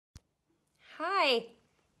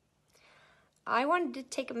I wanted to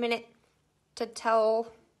take a minute to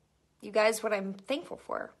tell you guys what I'm thankful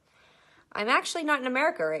for. I'm actually not in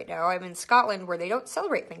America right now. I'm in Scotland where they don't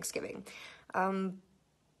celebrate Thanksgiving.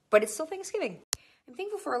 But it's still Thanksgiving. I'm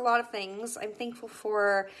thankful for a lot of things. I'm thankful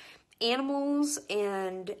for animals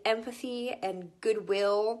and empathy and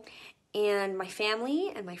goodwill and my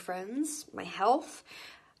family and my friends, my health,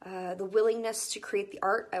 the willingness to create the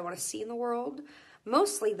art I want to see in the world.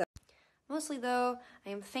 Mostly though, I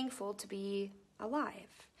am thankful to be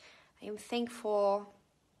alive. I am thankful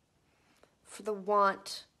for the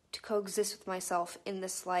want to coexist with myself in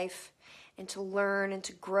this life and to learn and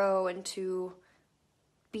to grow and to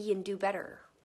be and do better.